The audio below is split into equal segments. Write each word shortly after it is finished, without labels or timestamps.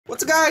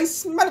What's up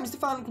guys, my name is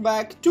Stefan, welcome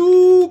back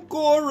to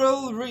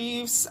Coral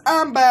Reefs.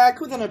 I'm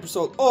back with an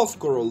episode of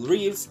Coral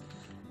Reefs.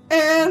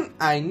 And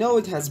I know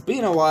it has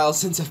been a while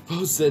since I've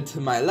posted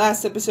my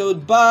last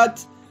episode,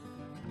 but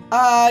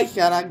I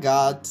kinda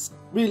got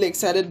really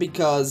excited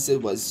because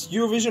it was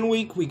Eurovision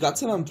week. We got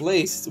 7th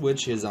place,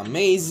 which is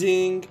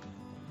amazing.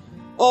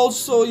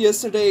 Also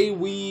yesterday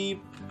we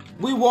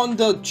won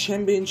the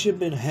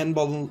championship in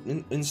handball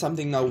in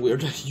something now we're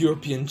the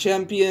European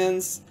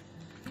champions.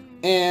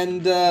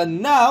 And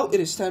now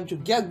it is time to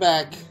get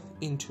back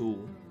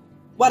into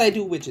what I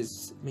do, which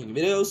is making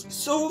videos.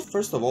 So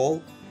first of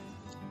all,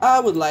 I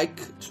would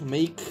like to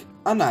make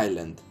an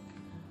island.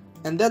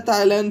 And that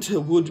island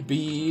would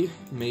be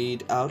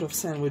made out of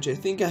sand, which I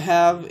think I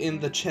have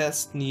in the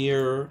chest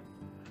near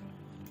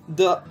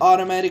the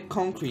automatic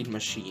concrete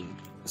machine.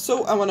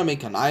 So I want to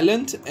make an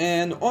island,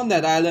 and on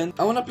that island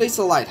I want to place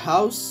a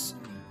lighthouse.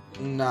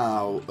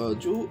 Now,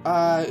 do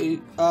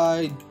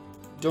I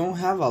don't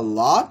have a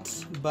lot,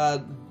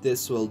 but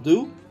this will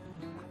do.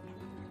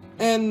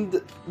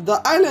 And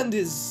the island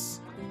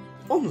is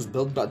almost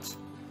built, but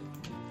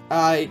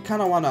I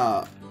kind of want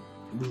to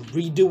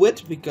redo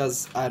it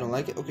because I don't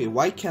like it. Okay,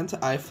 why can't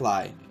I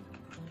fly?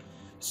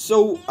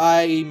 So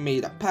I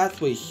made a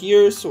pathway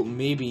here, so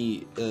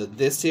maybe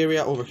this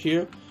area over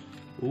here.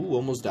 Ooh,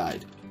 almost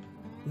died.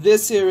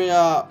 This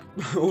area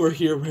over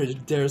here where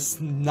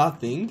there's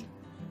nothing,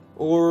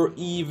 or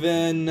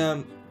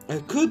even I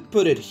could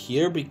put it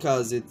here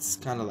because it's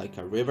kind of like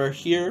a river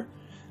here,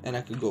 and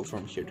I could go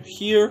from here to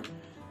here.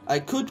 I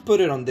could put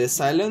it on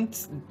this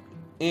island,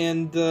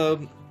 and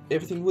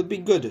everything would be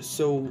good.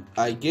 So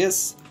I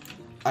guess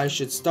I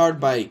should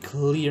start by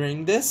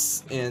clearing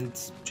this and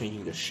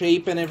changing the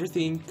shape and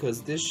everything,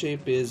 because this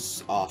shape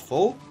is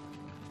awful.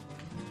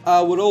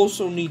 I would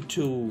also need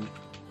to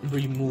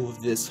remove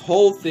this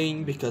whole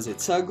thing because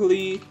it's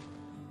ugly.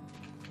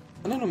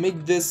 I'm gonna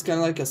make this kind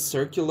of like a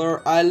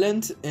circular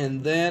island,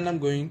 and then I'm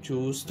going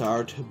to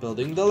start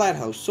building the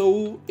lighthouse.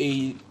 So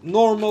a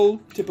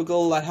normal,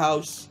 typical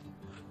lighthouse,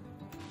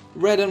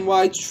 red and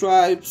white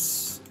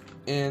stripes,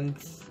 and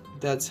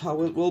that's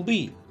how it will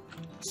be.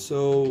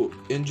 So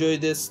enjoy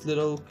this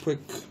little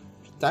quick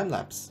time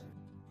lapse.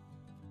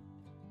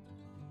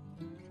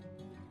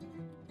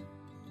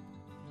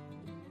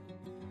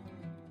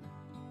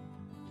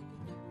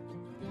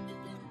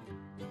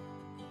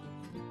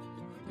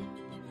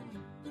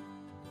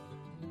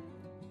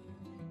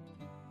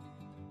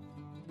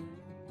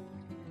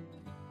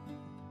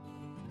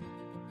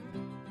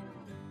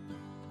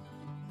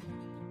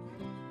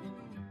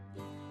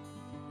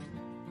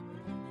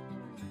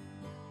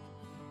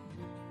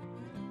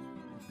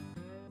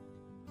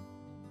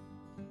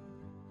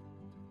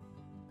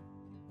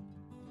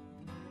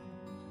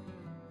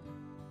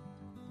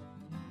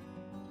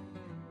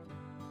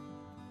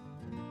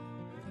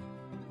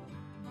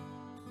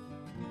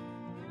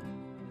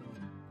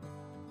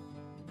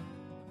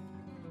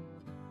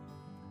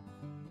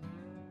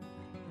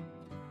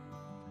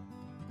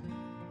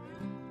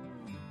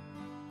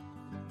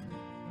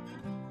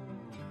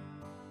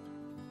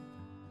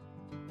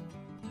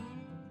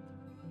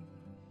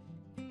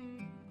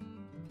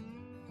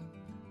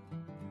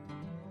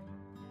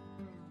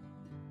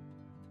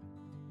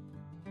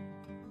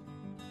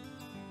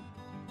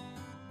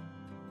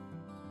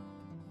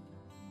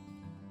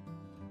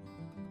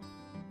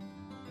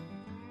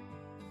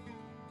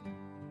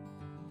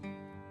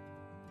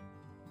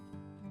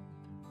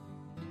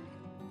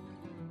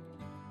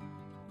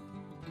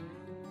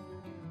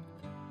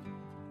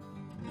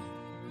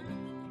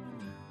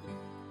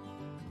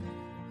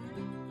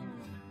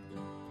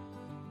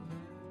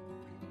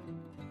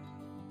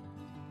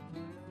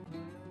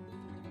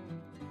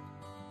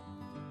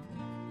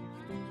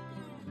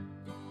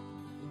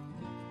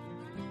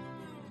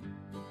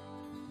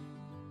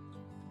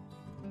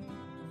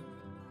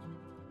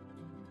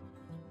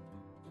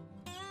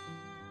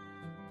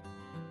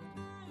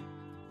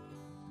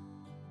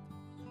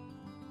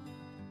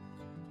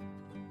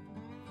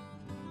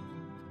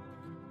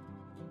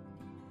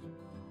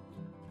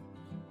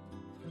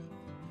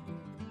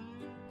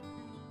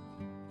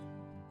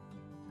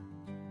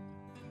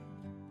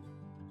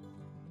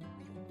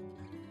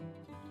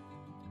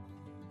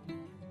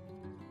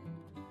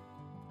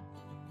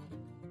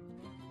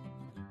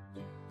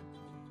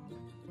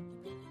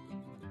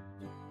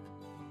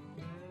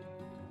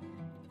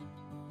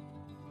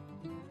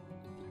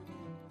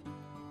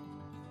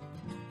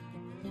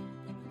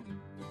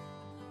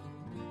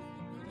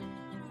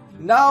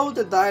 Now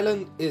that the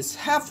island is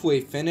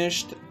halfway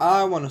finished,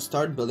 I want to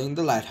start building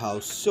the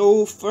lighthouse.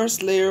 So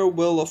first layer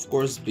will of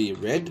course be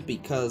red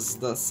because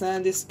the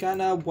sand is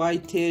kinda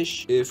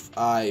whitish. If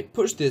I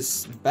push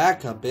this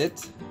back a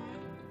bit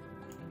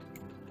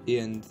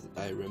and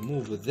I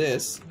remove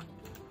this,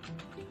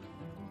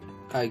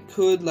 I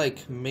could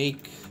like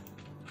make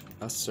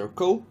a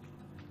circle.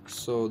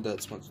 So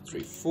that's 1, 2,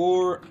 3,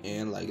 4,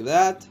 and like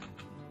that.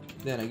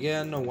 Then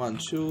again, 1,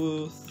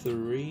 2,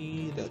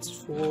 3, that's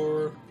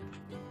 4.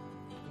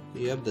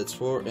 Yep, that's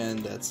 4, and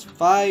that's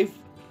 5.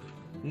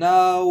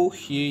 Now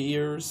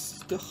here's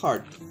the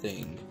hard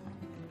thing.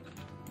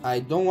 I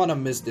don't want to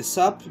mess this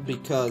up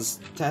because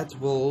that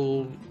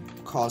will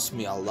cost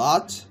me a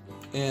lot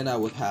and I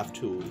would have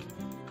to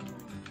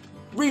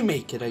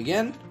remake it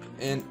again,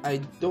 and I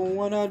don't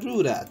want to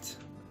do that.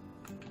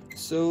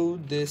 So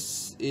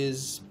this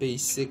is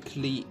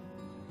basically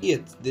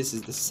it. This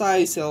is the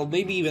size. I'll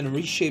maybe even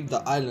reshape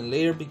the island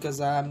later because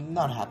I'm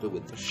not happy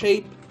with the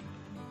shape.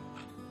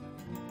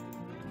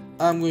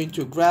 I'm going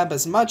to grab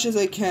as much as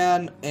I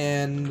can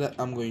and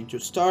I'm going to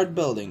start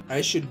building.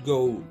 I should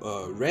go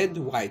red,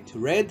 white,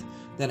 red.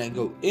 Then I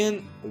go in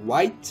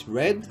white,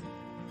 red,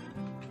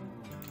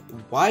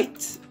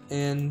 white,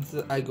 and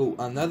I go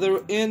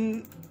another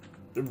in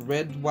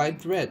red,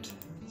 white, red.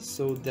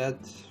 So that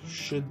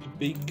should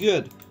be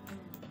good.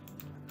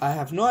 I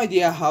have no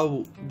idea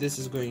how this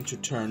is going to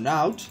turn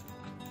out.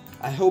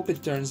 I hope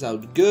it turns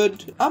out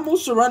good. I'm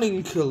also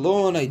running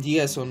low on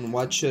ideas on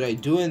what should I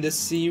do in this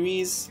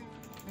series,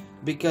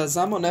 because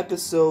I'm on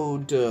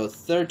episode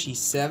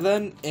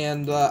 37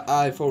 and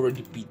I've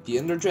already beat the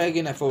Ender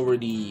Dragon, I've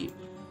already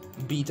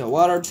beat a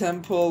water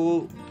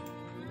temple,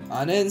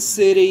 an end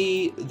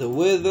city, the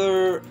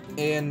Wither,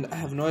 and I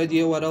have no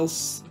idea what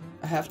else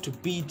I have to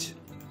beat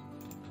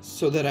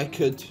so that I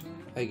could,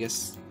 I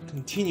guess,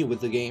 continue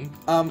with the game.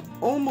 I'm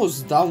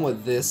almost done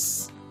with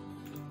this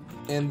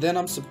and then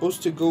I'm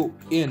supposed to go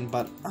in,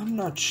 but I'm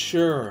not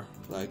sure.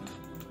 Like,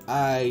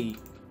 I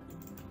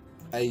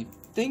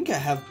think I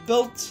have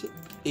built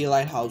a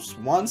lighthouse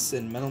once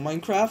in Metal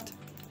Minecraft,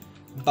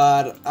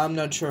 but I'm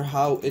not sure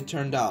how it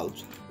turned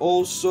out.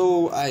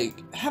 Also, I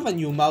have a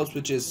new mouse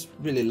which is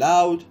really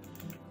loud,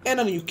 and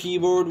a new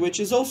keyboard which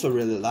is also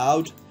really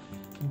loud,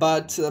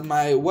 but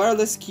my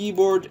wireless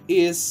keyboard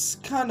is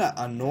kinda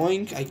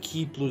annoying. I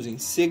keep losing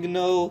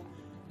signal,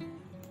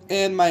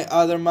 and my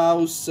other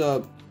mouse,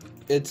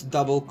 it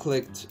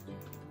double-clicked.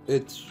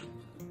 It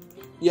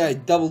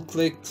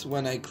double-clicked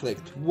when I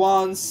clicked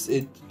once.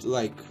 It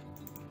like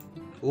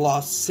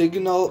lost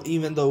signal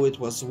even though it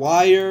was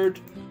wired.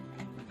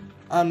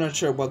 I'm not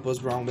sure what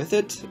was wrong with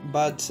it,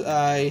 but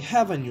I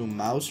have a new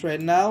mouse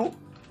right now.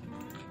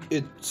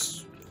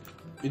 It's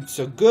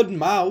a good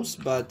mouse,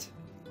 but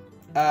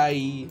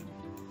I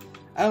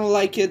don't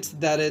like it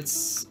that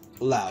it's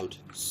loud.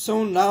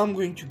 So now I'm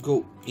going to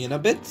go in a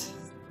bit,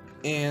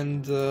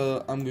 and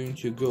I'm going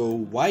to go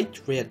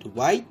white, red,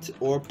 white,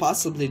 or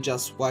possibly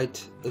just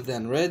white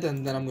then red,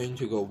 and then I'm going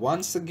to go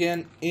once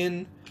again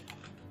in,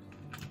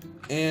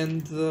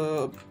 and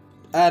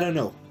I don't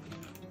know.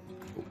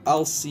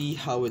 I'll see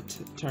how it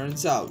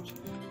turns out.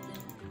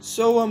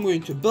 So I'm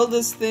going to build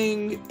this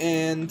thing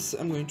and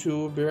I'm going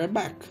to be right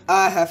back.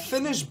 I have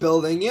finished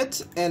building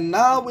it and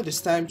now it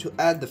is time to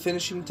add the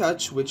finishing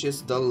touch, which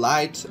is the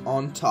light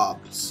on top.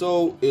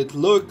 So it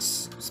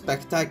looks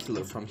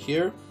spectacular from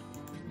here.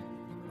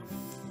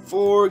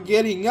 For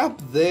getting up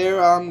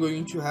there, I'm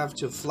going to have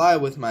to fly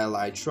with my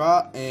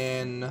elytra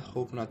and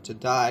hope not to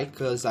die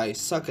because I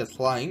suck at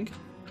flying.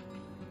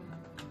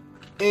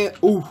 And,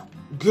 ooh,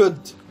 good.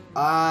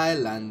 I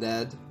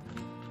landed.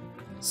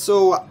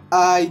 So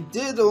I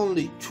did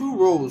only 2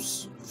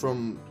 rows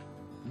from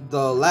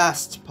the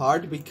last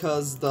part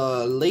because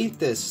the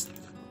latest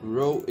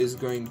row is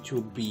going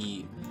to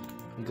be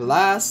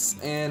glass,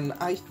 and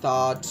I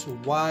thought,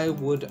 why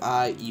would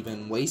I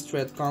even waste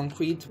red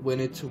concrete when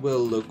it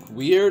will look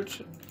weird?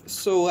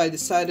 So I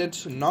decided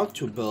not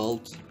to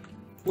build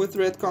with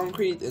red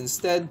concrete,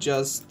 instead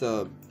just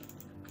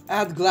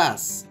add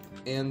glass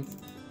and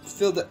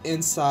fill the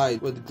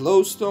inside with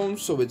glowstone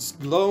so it's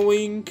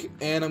glowing,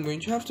 and I'm going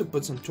to have to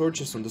put some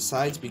torches on the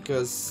sides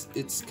because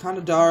it's kind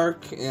of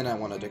dark and I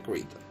want to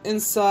decorate the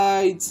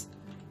insides,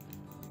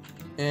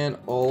 and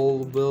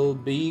all will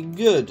be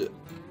good.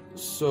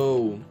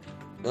 So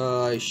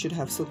I should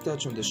have silk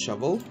touch on the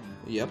shovel.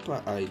 Yep,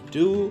 I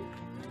do.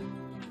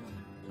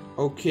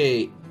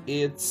 Okay,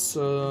 it's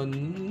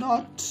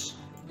not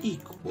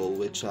equal,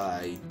 which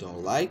I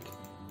don't like.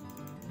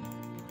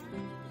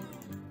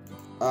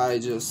 I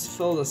just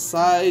fill the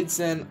sides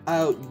and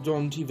I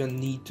don't even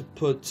need to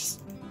put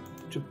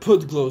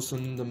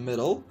glowstone in the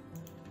middle.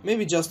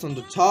 Maybe just on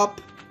the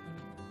top.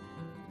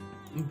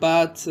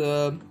 But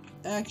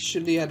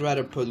actually I'd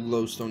rather put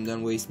glowstone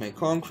than waste my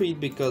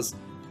concrete because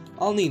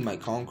I'll need my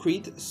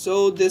concrete.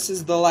 So this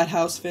is the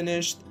lighthouse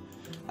finished.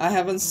 I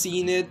haven't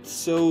seen it,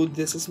 so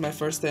this is my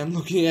first time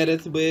looking at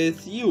it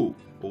with you.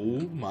 Oh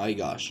my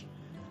gosh.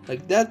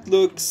 Like, that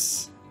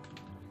looks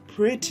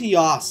pretty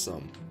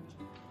awesome.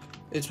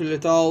 It's really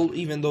tall,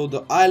 even though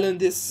the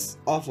island is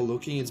awful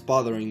looking, it's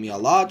bothering me a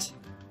lot.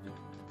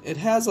 It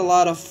has a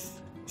lot of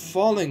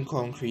falling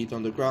concrete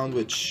on the ground,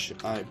 which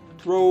I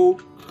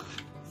broke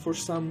for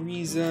some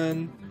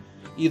reason.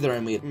 Either I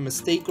made a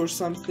mistake or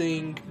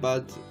something,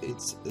 but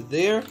it's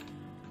there.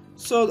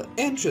 So the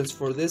entrance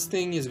for this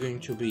thing is going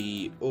to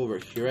be over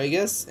here, I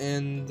guess,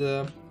 and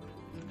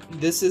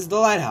this is the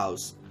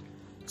lighthouse.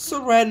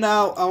 So right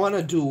now I want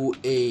to do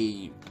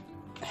a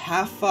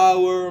half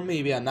hour,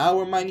 maybe an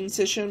hour mining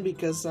session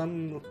because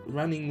I'm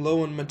running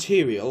low on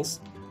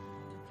materials,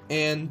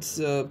 and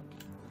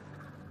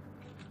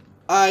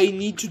I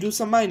need to do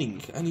some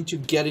mining. I need to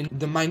get in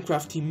the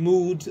Minecrafty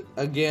mood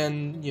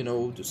again, you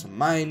know, do some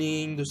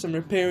mining, do some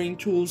repairing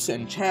tools,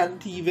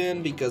 enchant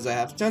even, because I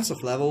have tons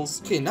of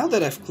levels. Okay, now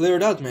that I've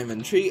cleared out my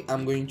inventory,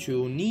 I'm going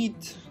to need...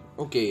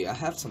 Okay, I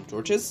have some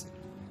torches.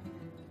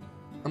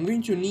 I'm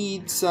going to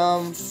need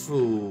some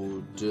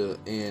food.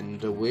 And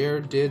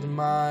where did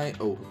my...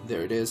 Oh,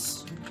 there it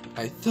is.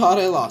 I thought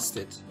I lost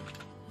it.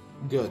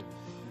 Good.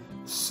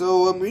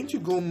 So I'm going to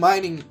go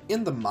mining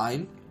in the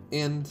mine,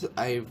 and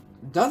I've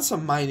done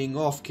some mining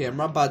off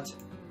camera, but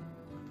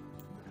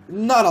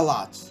not a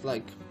lot.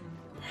 Like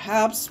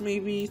perhaps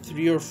maybe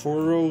 3 or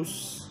 4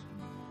 rows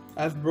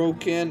I've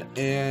broken,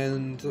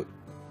 and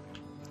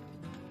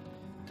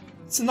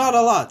it's not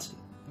a lot.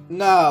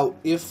 Now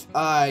if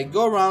I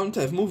go around,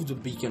 I've moved the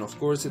beacon, of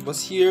course. It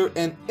was here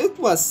and it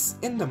was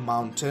in the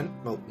mountain.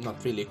 Well,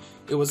 not really,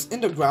 it was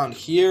in the ground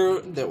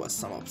here. There was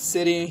some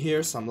obsidian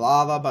here, some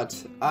lava, but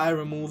I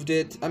removed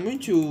it. I'm going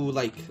to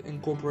like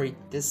incorporate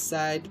this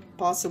side,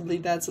 possibly.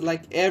 That's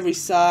like every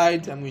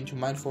side. I'm going to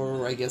mine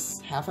for, I guess,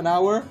 half an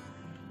hour,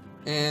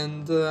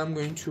 and I'm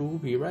going to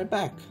be right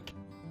back.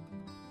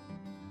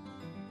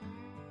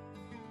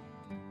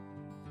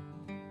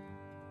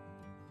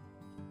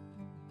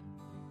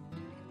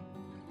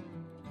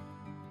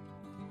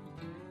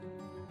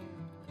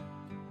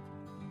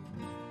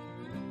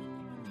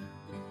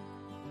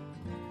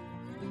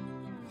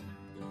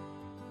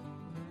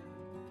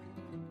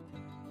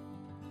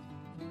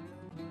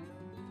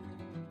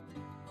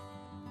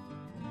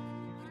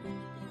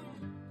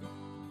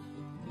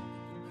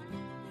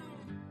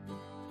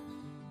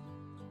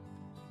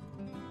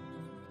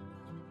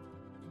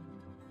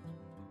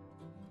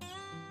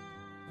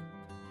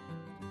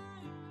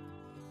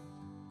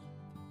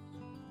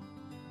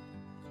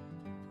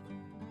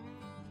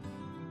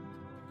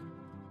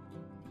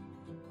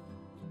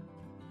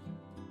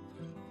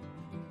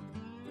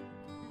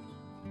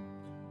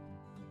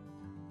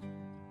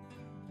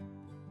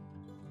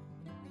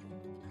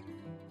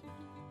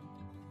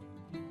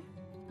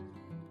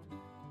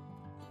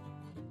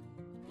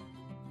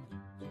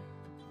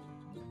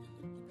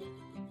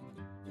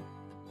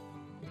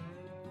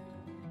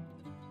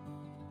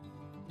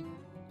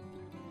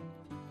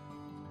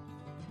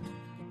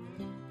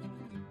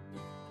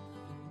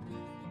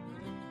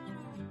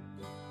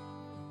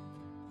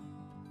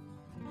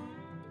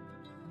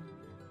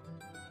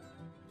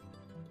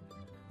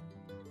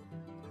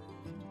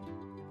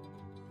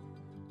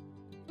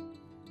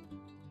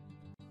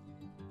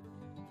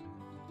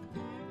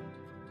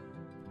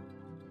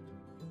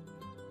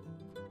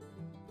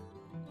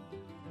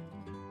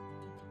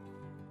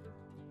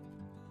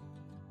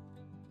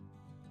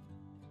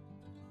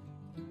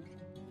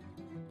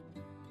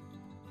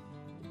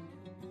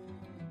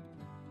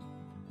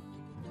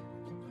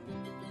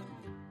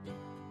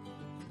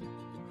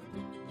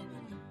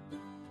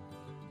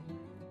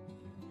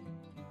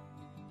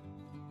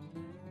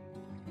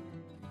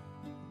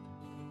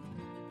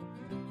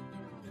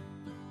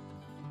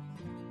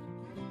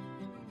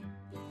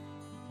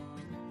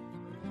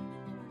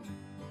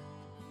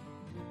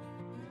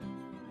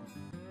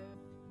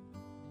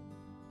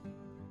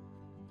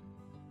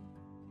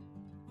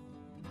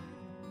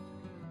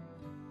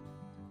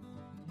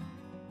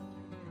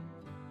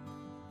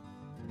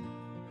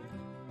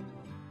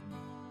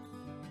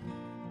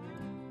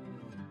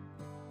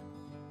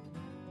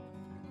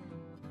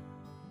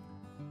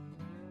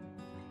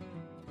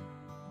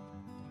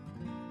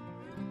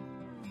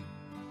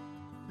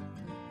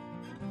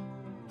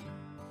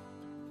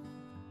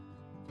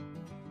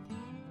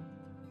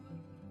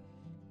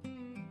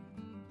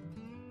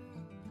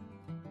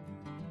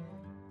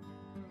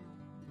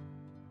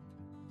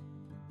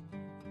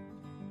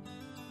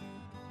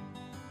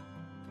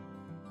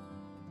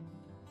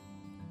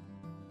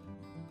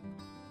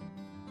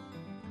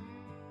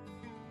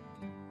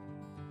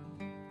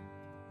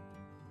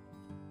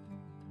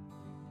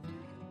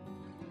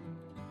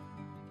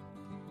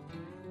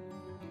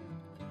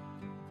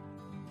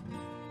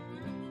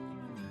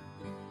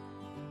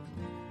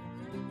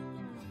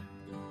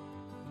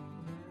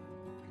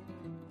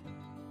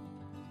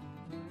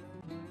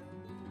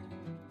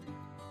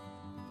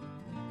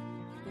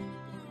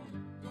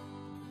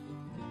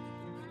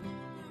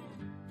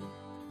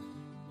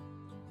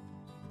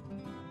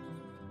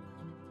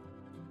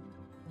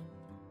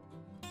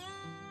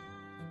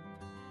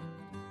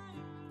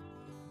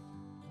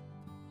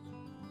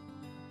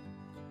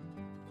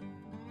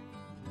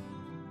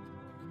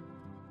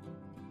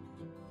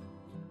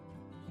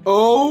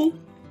 Oh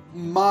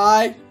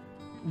my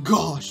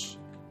gosh.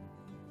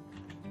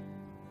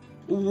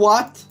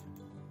 What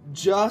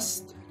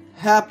just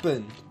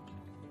happened?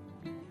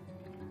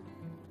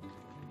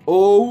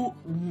 Oh,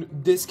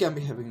 this can't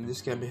be happening.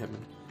 This can't be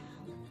happening.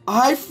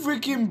 I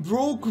freaking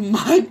broke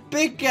my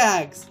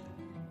pickaxe.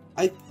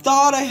 I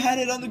thought I had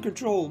it under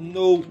control.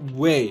 No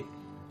way.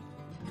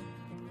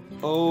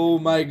 Oh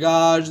my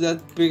gosh,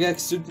 that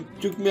pickaxe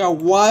took me a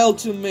while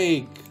to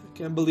make. I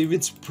can't believe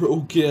it's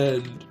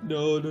broken.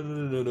 No, no, no,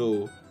 no, no,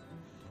 no.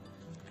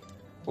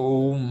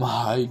 Oh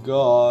my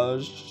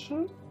gosh.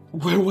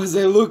 Where was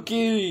I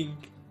looking?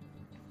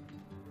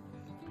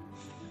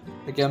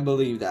 I can't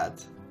believe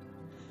that.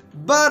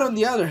 But on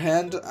the other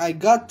hand, I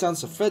got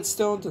tons of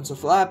redstone, tons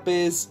of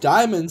lapis,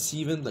 diamonds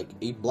even, like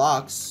 8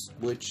 blocks,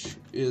 which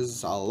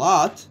is a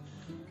lot.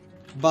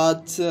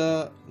 But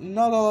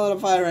not a lot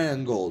of iron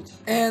and gold.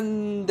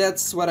 And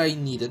that's what I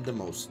needed the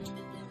most.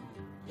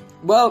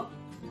 Well,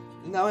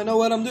 now I know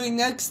what I'm doing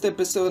next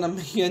episode. I'm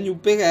making a new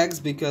pickaxe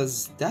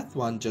because that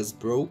one just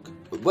broke.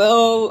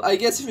 Well, I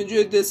guess if you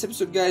enjoyed this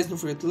episode, guys, don't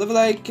forget to leave a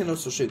like and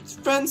also share it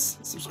with friends.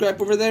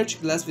 Subscribe over there,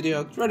 check the last video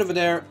out right over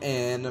there.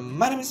 And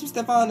my name is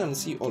Stefan, and I'll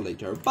see you all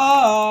later.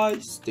 Bye!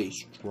 Stay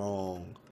strong.